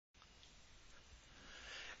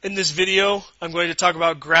In this video, I'm going to talk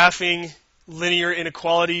about graphing linear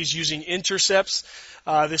inequalities using intercepts.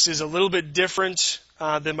 This is a little bit different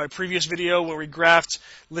than my previous video where we graphed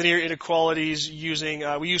linear inequalities using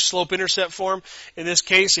we use slope-intercept form. In this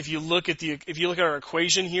case, if you look at our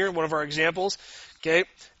equation here, one of our examples, okay,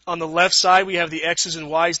 on the left side we have the x's and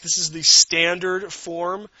y's. This is the standard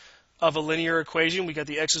form of a linear equation. We got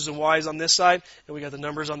the x's and y's on this side, and we got the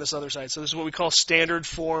numbers on this other side. So this is what we call standard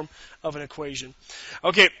form of an equation.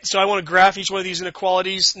 Okay, so I want to graph each one of these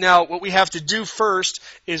inequalities. Now, what we have to do first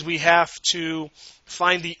is we have to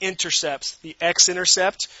find the intercepts, the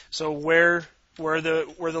x-intercept, so where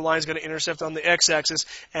the line is going to intercept on the x-axis,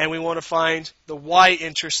 and we want to find the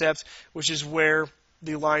y-intercept, which is where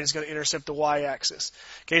the line is going to intercept the y-axis.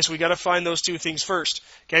 Okay, so we got to find those two things first.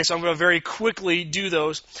 Okay, so I'm going to very quickly do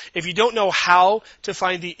those. If you don't know how to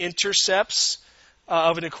find the intercepts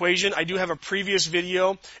of an equation, I do have a previous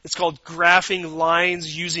video. It's called Graphing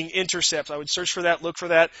Lines Using Intercepts. I would search for that, look for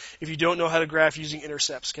that, if you don't know how to graph using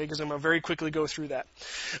intercepts, okay, because I'm going to very quickly go through that.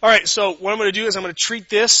 All right, so what I'm going to do is I'm going to treat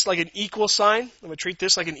this like an equal sign. I'm going to treat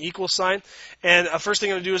this like an equal sign. And first thing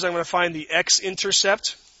I'm going to do is I'm going to find the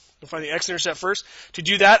x-intercept. We'll find the x-intercept first. To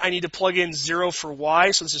do that, I need to plug in 0 for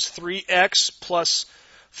y. So this is 3x plus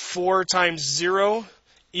 4 times 0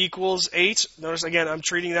 equals 8. Notice, again, I'm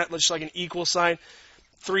treating that just like an equal sign.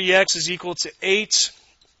 3x is equal to 8.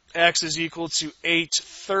 X is equal to 8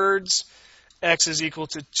 thirds. X is equal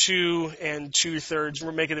to 2 and 2 thirds.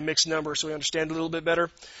 We're making a mixed number so we understand a little bit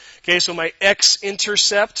better. Okay, so my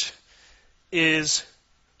x-intercept is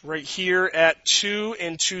right here at 2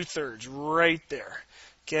 and 2 thirds, right there.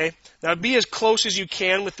 Okay, now be as close as you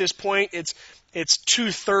can with this point. It's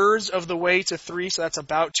 2 thirds of the way to 3, so that's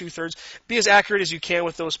about 2 thirds. Be as accurate as you can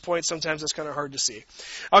with those points. Sometimes that's kind of hard to see.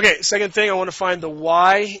 Okay, second thing, I want to find the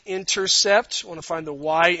y-intercept.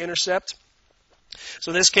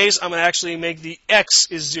 So in this case, I'm going to actually make the x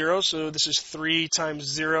is 0. So this is 3 times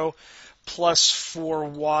 0 plus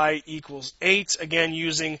 4y equals 8. Again,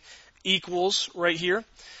 using equals right here.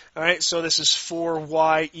 All right, so this is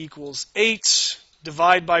 4y equals 8.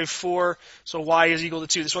 Divide by 4, so y is equal to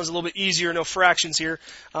 2. This one's a little bit easier, no fractions here,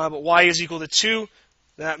 but y is equal to 2.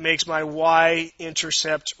 That makes my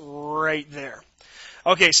y-intercept right there.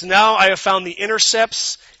 Okay, so now I have found the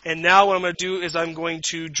intercepts, and now what I'm going to do is I'm going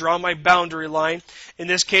to draw my boundary line. In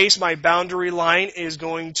this case, my boundary line is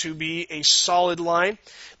going to be a solid line.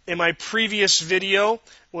 In my previous video,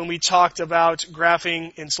 when we talked about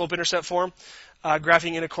graphing in slope-intercept form,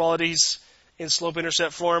 graphing inequalities in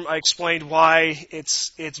slope-intercept form, I explained why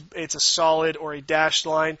it's a solid or a dashed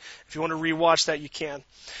line. If you want to rewatch that, you can.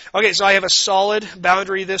 Okay, so I have a solid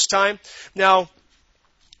boundary this time. Now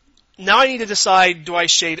I need to decide, do I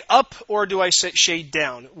shade up or do I shade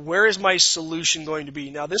down? Where is my solution going to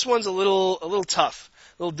be? Now this one's a little tough,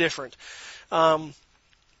 a little different. On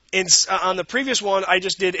the previous one, I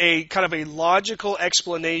just did a kind of a logical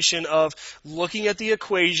explanation of looking at the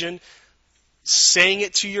equation, saying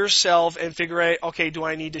it to yourself, and figure out, okay, do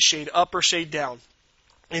I need to shade up or shade down?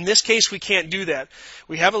 In this case, we can't do that.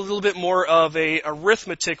 We have a little bit more of a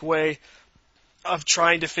arithmetic way of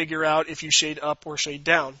trying to figure out if you shade up or shade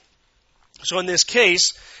down. So in this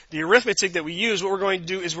case, the arithmetic that we use, what we're going to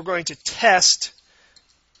do is we're going to test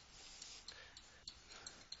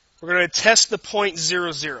the point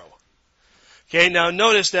 0, 0. Okay, now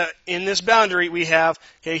notice that in this boundary we have,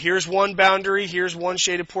 okay, here's one boundary, here's one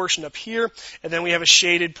shaded portion up here, and then we have a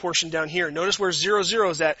shaded portion down here. Notice where 0,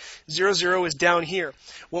 0 is at. 0, 0 is down here.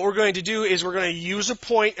 What we're going to do is we're going to use a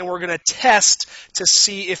point and we're going to test to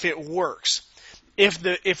see if it works. If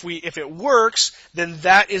it works, then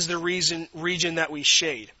that is the region that we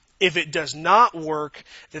shade. If it does not work,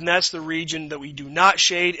 then that's the region that we do not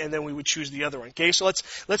shade, and then we would choose the other one. Okay, so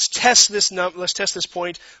let's test this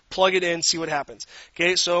point, plug it in, see what happens.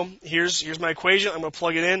 Okay, so here's my equation. I'm going to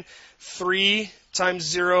plug it in. 3 times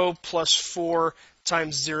 0 plus 4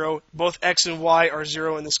 times 0. Both x and y are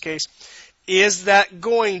 0 in this case. Is that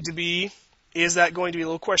going to be a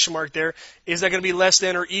little question mark there? Is that going to be less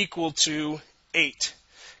than or equal to 8?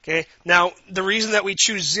 Okay, now the reason that we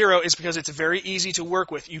choose 0 is because it's very easy to work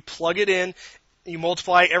with. You plug it in, you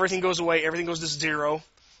multiply, everything goes away, everything goes to 0.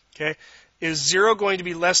 Okay, is 0 going to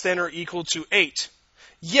be less than or equal to 8?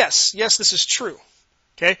 Yes, this is true.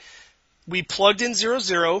 Okay, we plugged in 0,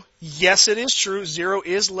 0. Yes, it is true. 0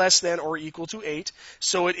 is less than or equal to 8,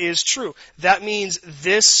 so it is true. That means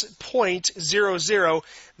this point, 0, 0,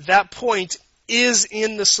 that point is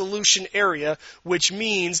in the solution area, which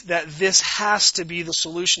means that this has to be the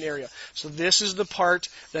solution area. So this is the part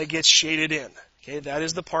that gets shaded in. Okay, that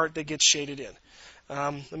is the part that gets shaded in.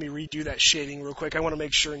 Let me redo that shading real quick. I want to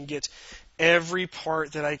make sure and get every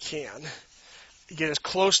part that I can. Get as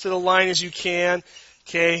close to the line as you can.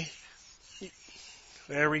 Okay.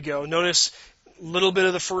 There we go. Notice a little bit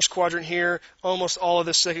of the first quadrant here, almost all of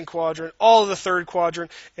the second quadrant, all of the third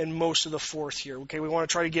quadrant, and most of the fourth here. Okay, we want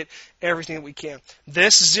to try to get everything that we can.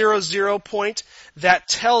 This 0, 0 point, that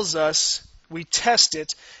tells us, we test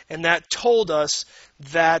it, and that told us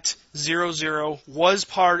that 0, 0 was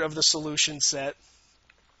part of the solution set,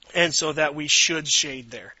 and so that we should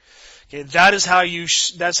shade there. Okay, that's how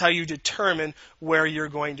you determine where you're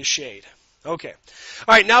going to shade. Okay.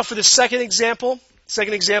 All right, now for the second example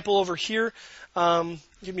over here.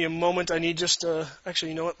 Give me a moment. I need just actually,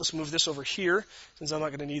 you know what? Let's move this over here, since I'm not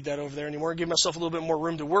going to need that over there anymore. Give myself a little bit more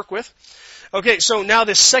room to work with. Okay, so now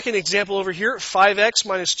this second example over here, 5x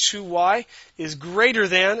minus 2y is greater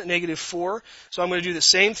than negative 4. So I'm going to do the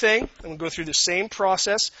same thing. I'm going to go through the same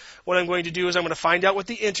process. What I'm going to do is I'm going to find out what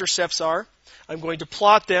the intercepts are. I'm going to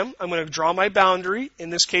plot them. I'm going to draw my boundary. In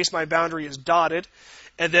this case, my boundary is dotted.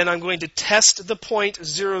 And then I'm going to test the point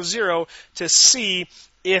 0, 0 to see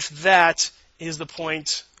if that is the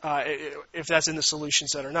point, if that's in the solution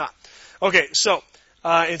set or not. Okay, so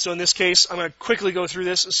and so in this case, I'm going to quickly go through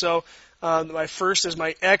this. So my first is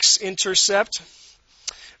my x-intercept,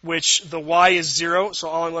 which the y is 0. So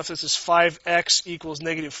all I'm left with is 5x equals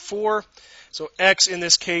negative 4. So x in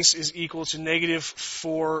this case is equal to negative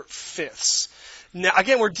 4/5. Now,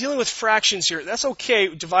 again, we're dealing with fractions here. That's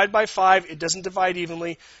okay. Divide by 5. It doesn't divide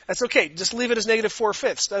evenly. That's okay. Just leave it as negative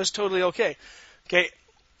 4/5. That is totally okay. Okay.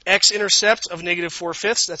 X-intercept of negative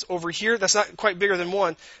 4/5. That's over here. That's not quite bigger than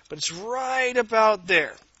 1, but it's right about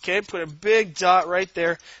there. Okay. Put a big dot right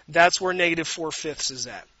there. That's where negative 4/5 is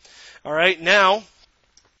at. All right. Now,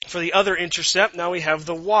 for the other intercept, now we have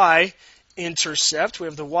the y-intercept. We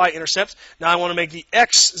have the y-intercept. Now I want to make the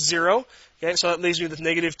x 0. Okay, so that leaves me with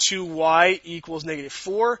negative 2y equals negative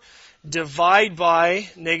 4. Divide by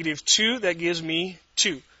negative 2, that gives me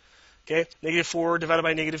 2. Okay, negative 4 divided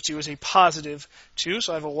by negative 2 is a positive 2.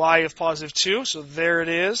 So I have a y of positive 2. So there it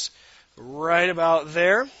is, right about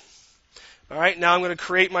there. All right, now I'm going to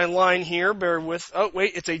create my line here. Bear with, oh,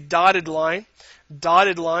 wait, it's a dotted line.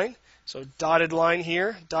 Dotted line. So dotted line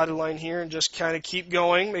here, and just kind of keep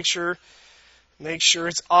going. Make sure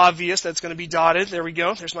it's obvious that's going to be dotted. There we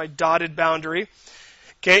go. There's my dotted boundary.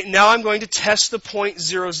 Okay, now I'm going to test the point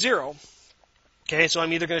 0, 0. Okay, so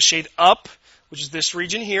I'm either going to shade up, which is this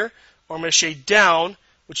region here, or I'm going to shade down,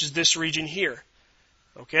 which is this region here.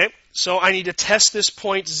 Okay, so I need to test this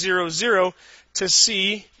point 0, 0 to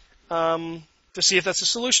see if that's a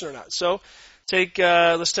solution or not. So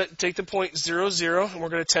let's take the point 0, 0, and we're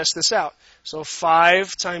going to test this out. So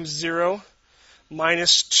 5 times 0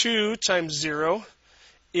 minus 2 times 0,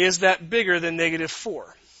 is that bigger than negative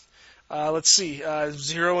 4? Let's see.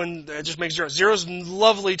 0 and just make 0. 0 is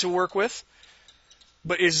lovely to work with,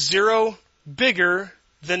 but is 0 bigger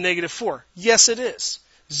than negative 4? Yes, it is.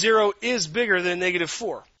 0 is bigger than negative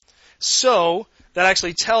 4. So that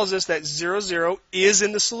actually tells us that 0, 0 is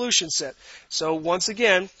in the solution set. So once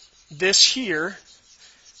again, this here,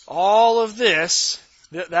 all of this,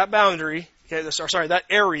 that boundary, okay, that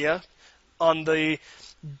area, on the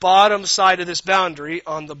bottom side of this boundary,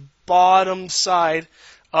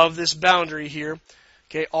 here,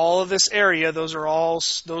 okay, all of this area, those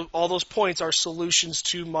points are solutions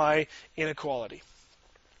to my inequality.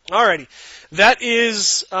 Alrighty, that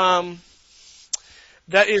is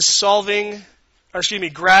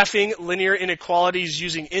graphing linear inequalities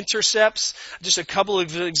using intercepts. Just a couple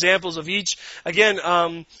of examples of each. Again,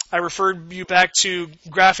 I referred you back to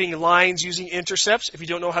graphing lines using intercepts. If you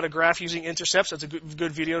don't know how to graph using intercepts, that's a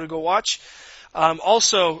good video to go watch.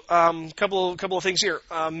 Also, couple of things here.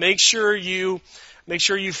 Make sure you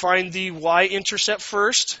find the y-intercept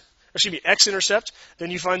first. X-intercept.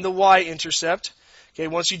 Then you find the y-intercept. Okay,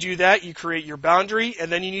 once you do that, you create your boundary, and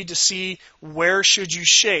then you need to see where should you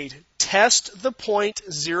shade. Test the point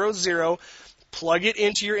 0, 0, plug it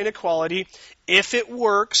into your inequality. If it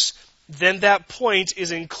works, then that point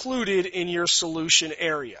is included in your solution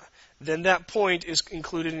area.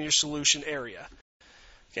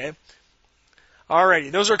 Okay? Alrighty,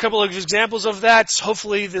 those are a couple of examples of that.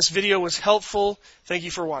 Hopefully this video was helpful. Thank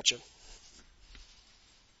you for watching.